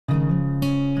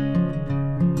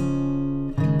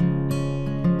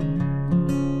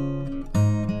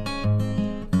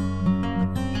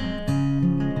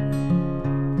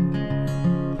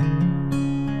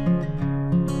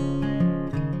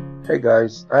Hey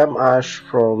guys, I'm Ash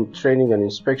from Training and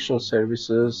Inspection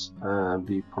Services, and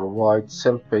we provide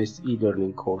self-paced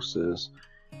e-learning courses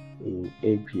in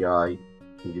API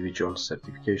Individual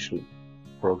Certification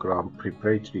Program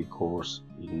Preparatory course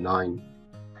in 9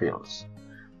 fields.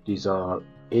 These are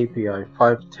API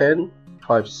 510,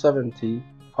 570,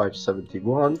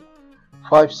 571,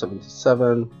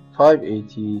 577,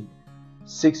 580,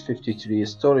 653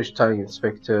 Storage Tank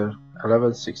Inspector,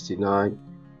 1169,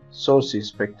 Source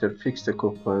Inspector Fixed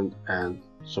Equipment, and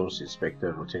Source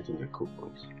Inspector Rotating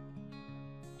Equipment.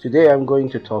 Today I'm going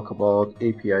to talk about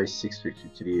API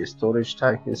 653 Storage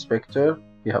Tank Inspector.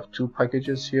 We have two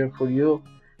packages here for you.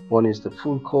 One is the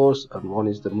full course and one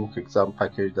is the mock exam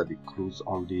package that includes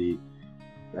only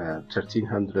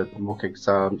 1300 mock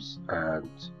exams and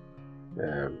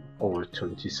over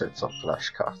 20 sets of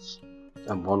flashcards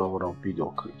and 1 hour of video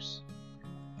clips.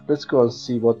 Let's go and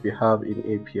see what we have in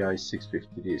API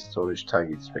 653 Storage Tank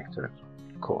Inspector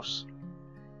course.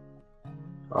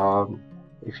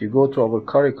 If you go to our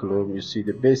curriculum, you see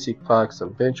the basic facts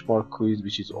and benchmark quiz,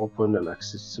 which is open and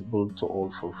accessible to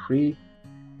all for free.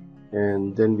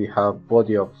 And then we have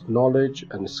body of knowledge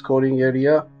and scoring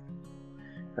area,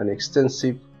 an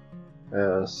extensive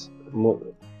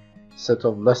set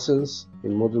of lessons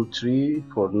in Module 3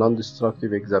 for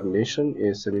non-destructive examination,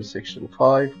 ASME Section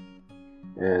 5,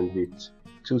 and with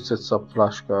 2 sets of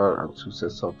flashcard and 2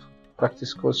 sets of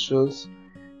practice questions.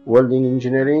 Welding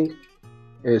engineering,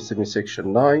 ASME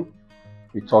Section 9.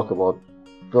 We talk about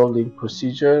welding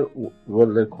procedure,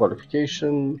 welder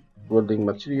qualification, welding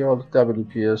material,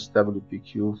 WPS,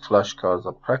 WPQ, flashcards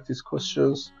and practice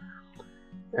questions.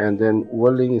 And then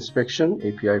welding inspection,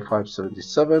 API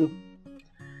 577.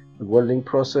 The welding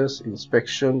process,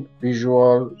 inspection,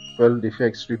 visual, weld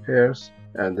defects repairs,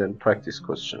 and then practice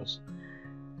questions.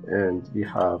 And we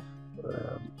have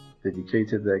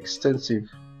dedicated the extensive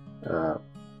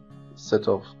set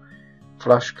of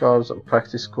flashcards and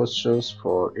practice questions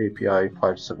for API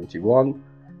 571,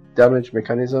 damage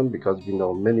mechanism, because we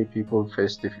know many people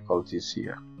face difficulties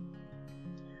here.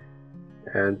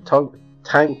 And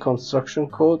tank construction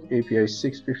code, API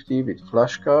 650 with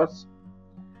flashcards,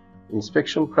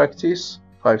 inspection practice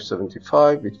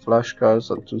 575 with flashcards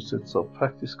and 2 sets of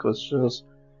practice questions.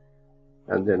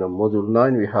 And then on Module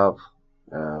 9 we have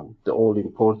the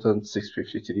all-important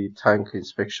 653 tank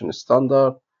inspection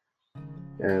standard,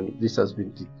 and this has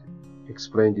been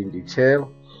explained in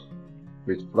detail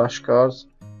with flashcards.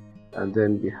 And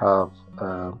then we have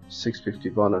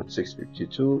 651 and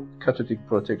 652 cathodic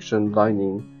protection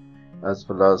lining, as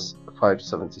well as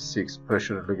 576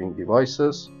 pressure relieving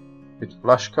devices with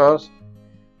flashcards.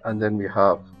 And then we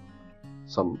have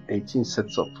some 18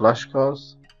 sets of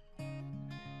flashcards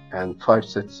and 5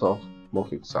 sets of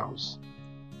mock exams.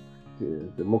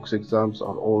 The mock exams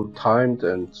are all timed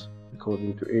and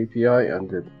according to API,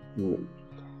 and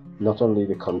not only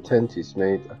the content is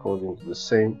made according to the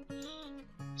same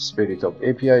spirit of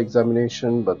API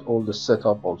examination, but all the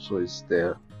setup also is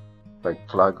there, like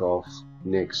flag off,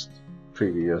 next,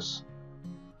 previous,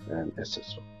 and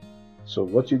etc. So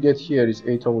what you get here is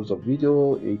 8 hours of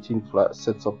video, 18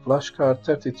 sets of flashcards,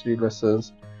 33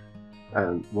 lessons,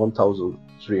 and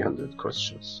 1,300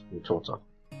 questions in total.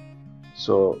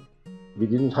 So we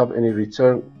didn't have any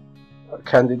return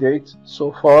candidate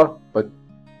so far, but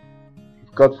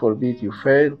if God forbid you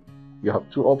fail, you have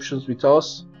 2 options with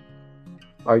us.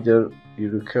 Either you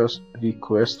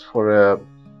request for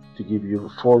to give you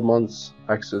 4 months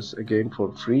access again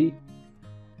for free,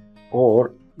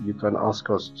 or you can ask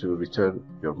us to return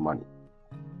your money.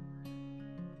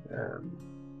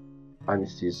 And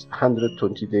it is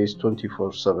 120 days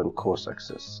 24/7 course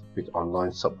access with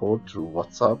online support through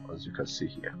WhatsApp, as you can see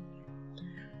here,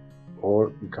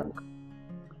 or you can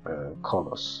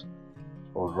call us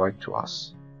or write to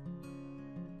us.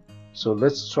 So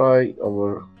let's try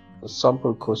our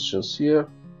sample questions here.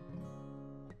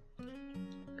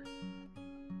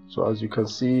 So as you can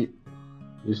see,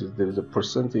 there is a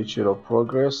percentage here of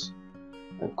progress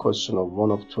and question of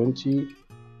 1 of 20,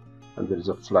 and there is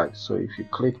a flag. So if you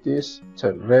click this,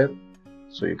 turn red,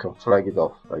 so you can flag it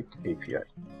off like API.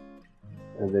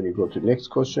 And then you go to next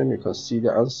question, you can see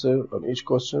the answer on each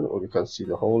question, or you can see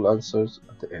the whole answers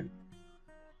at the end.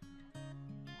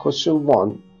 Question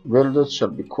 1. Welders shall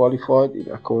be qualified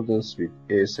in accordance with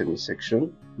ASME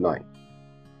Section 9.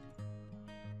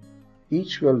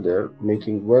 Each welder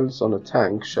making welds on a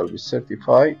tank shall be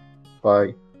certified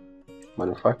by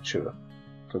manufacturer,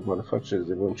 because manufacturer is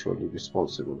eventually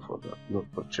responsible for that, not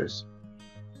purchaser.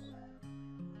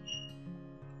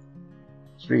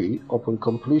 3. Upon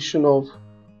completion of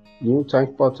new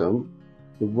tank bottom,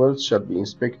 the welds shall be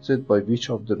inspected by which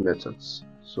of the methods?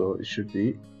 so it should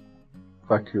be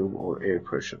vacuum or air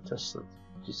pressure tested.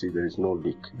 You see there is no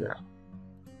leak there.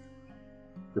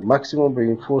 The maximum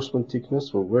reinforcement thickness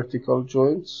for vertical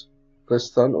joints less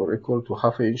than or equal to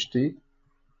 ½ inch thick.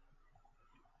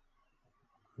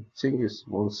 I think it's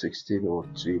 116 or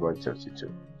 3 by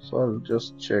 32. So I'll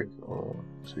just check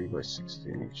 3 by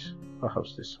 16 inch.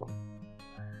 Perhaps this one.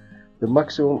 The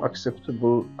maximum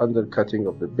acceptable undercutting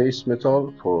of the base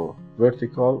metal for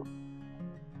vertical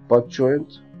butt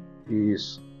joint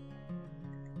is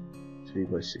 3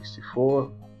 by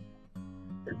 64.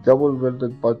 A double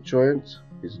welded butt joint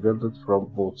is welded from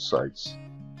both sides.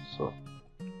 So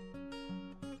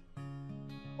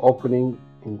opening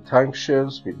in tank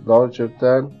shells with larger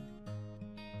than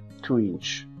 2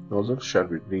 inch nozzle shall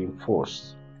be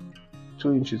reinforced.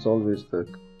 2 inch is always the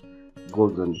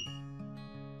golden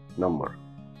number.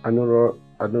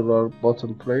 Annular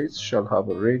bottom plates shall have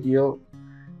a radial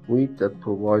width that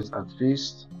provides at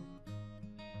least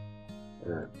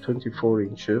 24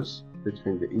 inches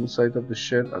between the inside of the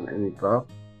shell and any gap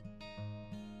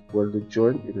welded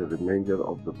joint in the remainder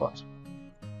of the bottom.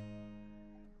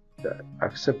 The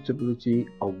acceptability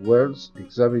of welds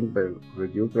examined by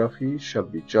radiography shall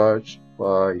be judged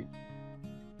by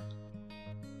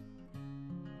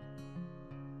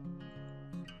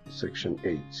Section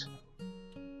 8.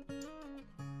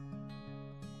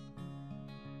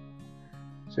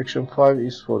 Section 5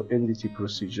 is for NDT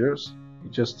procedures. You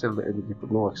just tell the NDT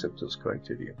no acceptance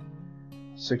criteria.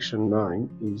 Section 9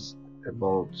 is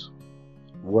about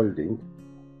welding,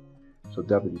 so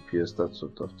WPS, that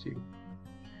sort of thing.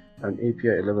 And API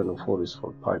 1104 is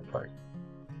for pipeline.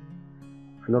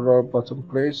 Annular bottom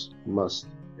plates must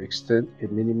extend a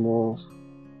minimum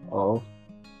of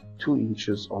 2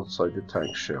 inches outside the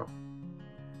tank shell.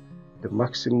 The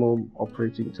maximum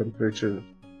operating temperature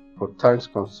for tanks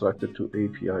constructed to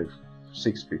API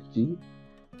 650,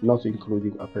 not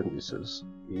including appendices,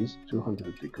 is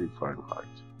 200 degrees Fahrenheit.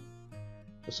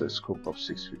 That's a scope of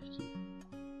 650.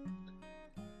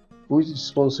 Who is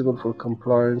responsible for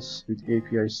compliance with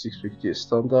API 650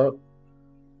 standard?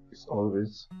 It's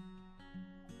always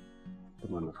the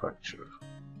manufacturer.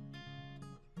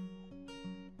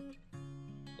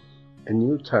 A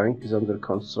new tank is under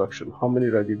construction. How many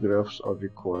radiographs are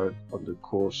required on the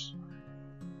coarse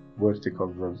vertical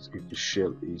welds if the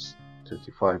shell is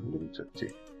 35 mm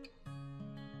thick?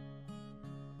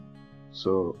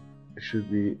 So it should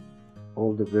be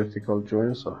all the vertical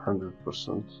joints are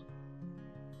 100%.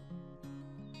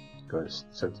 Guys,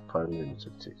 35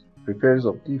 mm thick. Repairs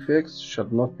of defects shall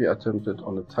not be attempted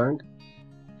on a tank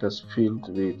that's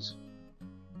filled with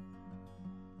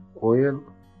oil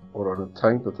or on a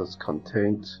tank that has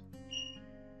contained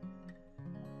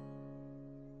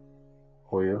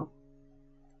oil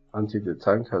until the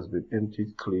tank has been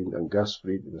emptied, cleaned, and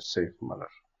gas-freed in a safe manner.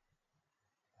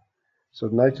 So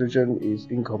nitrogen is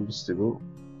incombustible,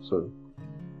 so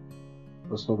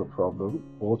that's not a problem.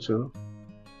 Water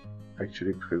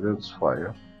actually prevents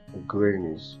fire, and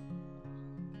grain is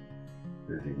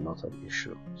really not an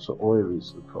issue. So oil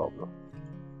is the problem.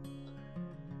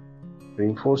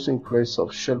 Reinforcing plates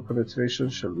of shell penetration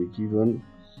shall be given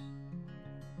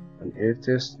an air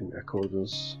test in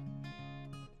accordance,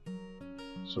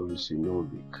 so we see no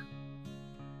leak.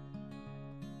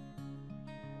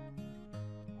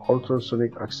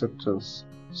 Ultrasonic acceptance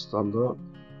standard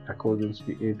accordance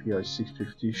with API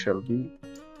 650 shall be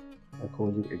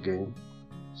according again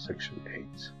Section 8.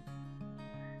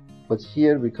 But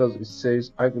here, because it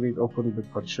says agreed upon by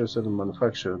purchaser and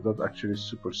manufacturer, that actually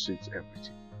supersedes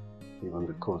everything, even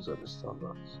the codes and the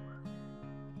standards.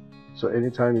 So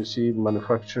anytime you see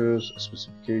manufacturer's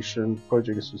specification,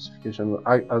 project specification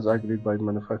as agreed by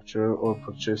manufacturer or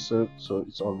purchaser, so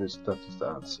it's always that is the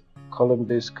answer.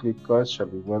 Column-based clip guides shall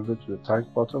be welded to the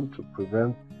tank bottom to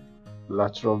prevent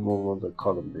lateral movement of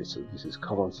column base. So this is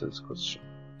common sense question.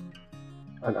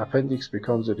 An appendix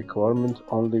becomes a requirement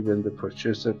only when the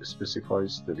purchaser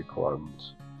specifies the requirement.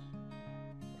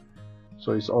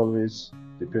 So it always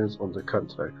depends on the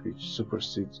contract, which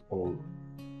supersedes all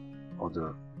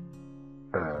other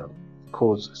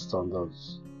codes,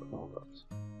 standards, and all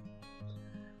that.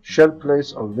 Shell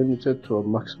plates are limited to a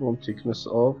maximum thickness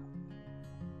of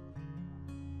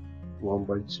 1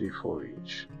 by 3/4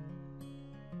 inch.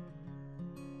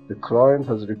 The client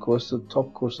has requested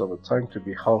top course of a tank to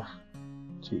be half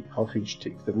inch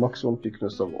thick. The maximum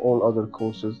thickness of all other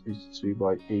courses is 3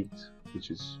 by 8,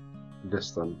 which is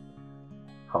less than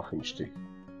 ½ inch thick.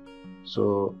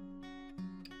 So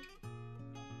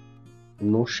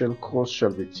no shell course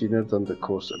shall be thinner than the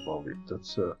course above it.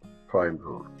 That's a prime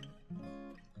rule.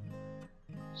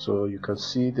 So you can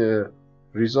see the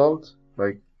result,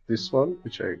 like this one,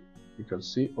 which you can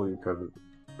see, or you can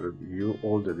review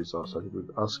all the results. I would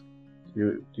ask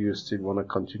you, do you still want to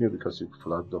continue because you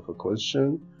flagged off a question?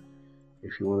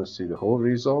 If you want to see the whole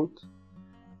result,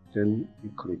 then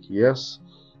you click yes,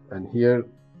 and here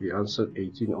we answered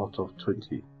 18 out of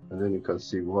 20, and then you can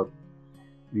see what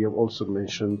we have also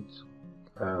mentioned,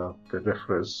 the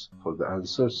reference for the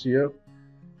answers here.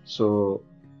 So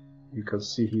you can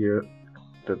see here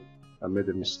that I made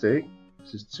a mistake.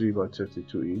 This is 3 by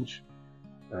 32 inch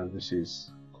and this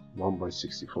is 1 by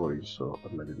 64 inch, so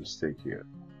I made a mistake here.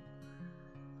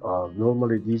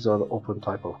 Normally these are the open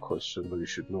type of question, but you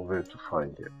should know where to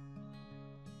find it,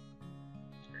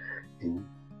 in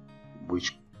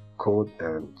which code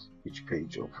and which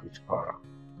page of which para.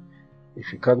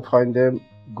 If you can't find them,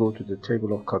 go to the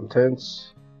table of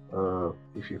contents.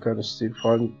 If you can still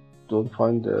don't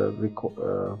find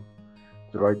the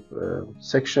right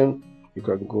section, you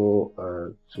can go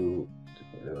to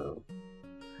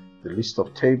the list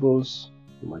of tables.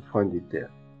 You might find it there,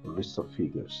 the list of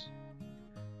figures.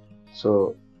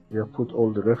 So we have put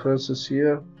all the references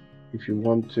here. If you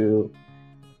want to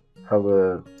have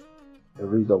a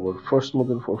read our first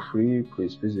model for free,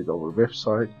 please visit our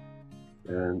website,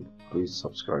 and please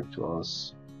subscribe to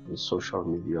us in social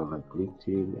media like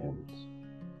LinkedIn, and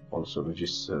also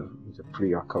register with a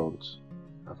free account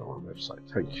at our website.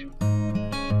 Thank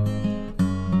you.